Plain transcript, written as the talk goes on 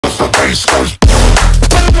bass goes.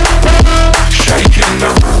 Shaking the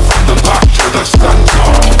room from the back to the center,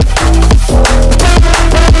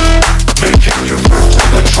 making you move to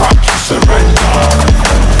the track you surrender.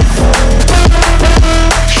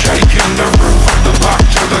 Shaking the room from the back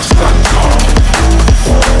to the center,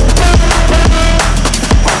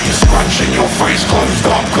 while you're scrunching your face closed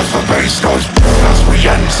up cause the bass goes as we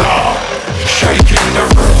enter. Shaking the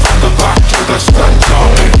room from the back to the center,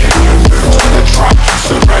 making you move to the track you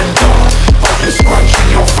surrender. While you're scrunching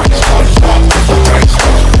your face closed up cause the bass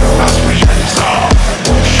goes as we enter.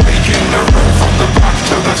 Shaking the room from the back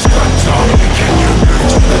to the center, making you move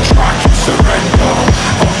to the track you surrender.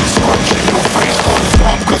 While you're scrunching your face closed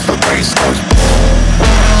up cause the bass goes.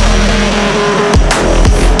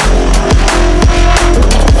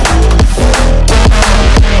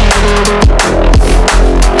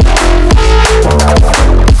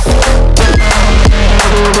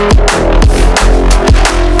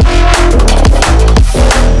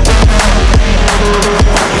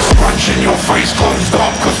 Your face closed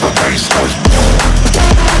up cause the bass goes.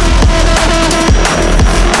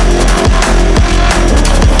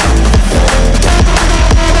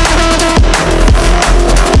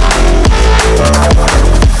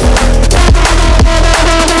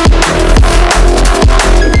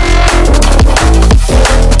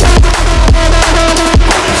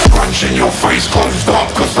 Scrunching your face closed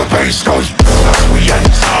up cause the bass goes as we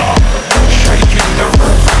enter. Shaking the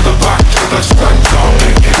room from the back to the center,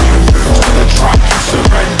 making you move to the track you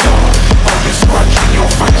surrender. While you're scrunching your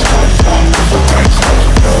face closed up cause the bass goes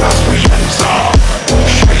as we enter.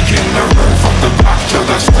 Shaking the room from the back to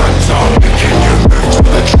the center, making you move to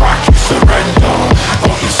the track you surrender.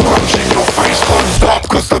 While you're scrunching your face closed up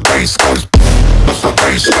cause the bass goes, cause the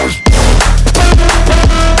bass goes.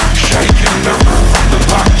 Shaking the room from the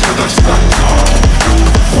back to the center,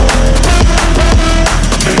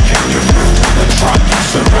 making you move to the track you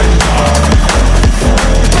surrender.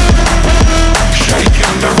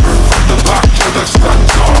 Shaking the room from the back to the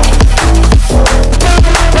center,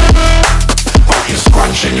 while you're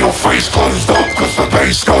scrunching your face closed up cause the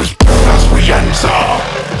bass goes as we enter.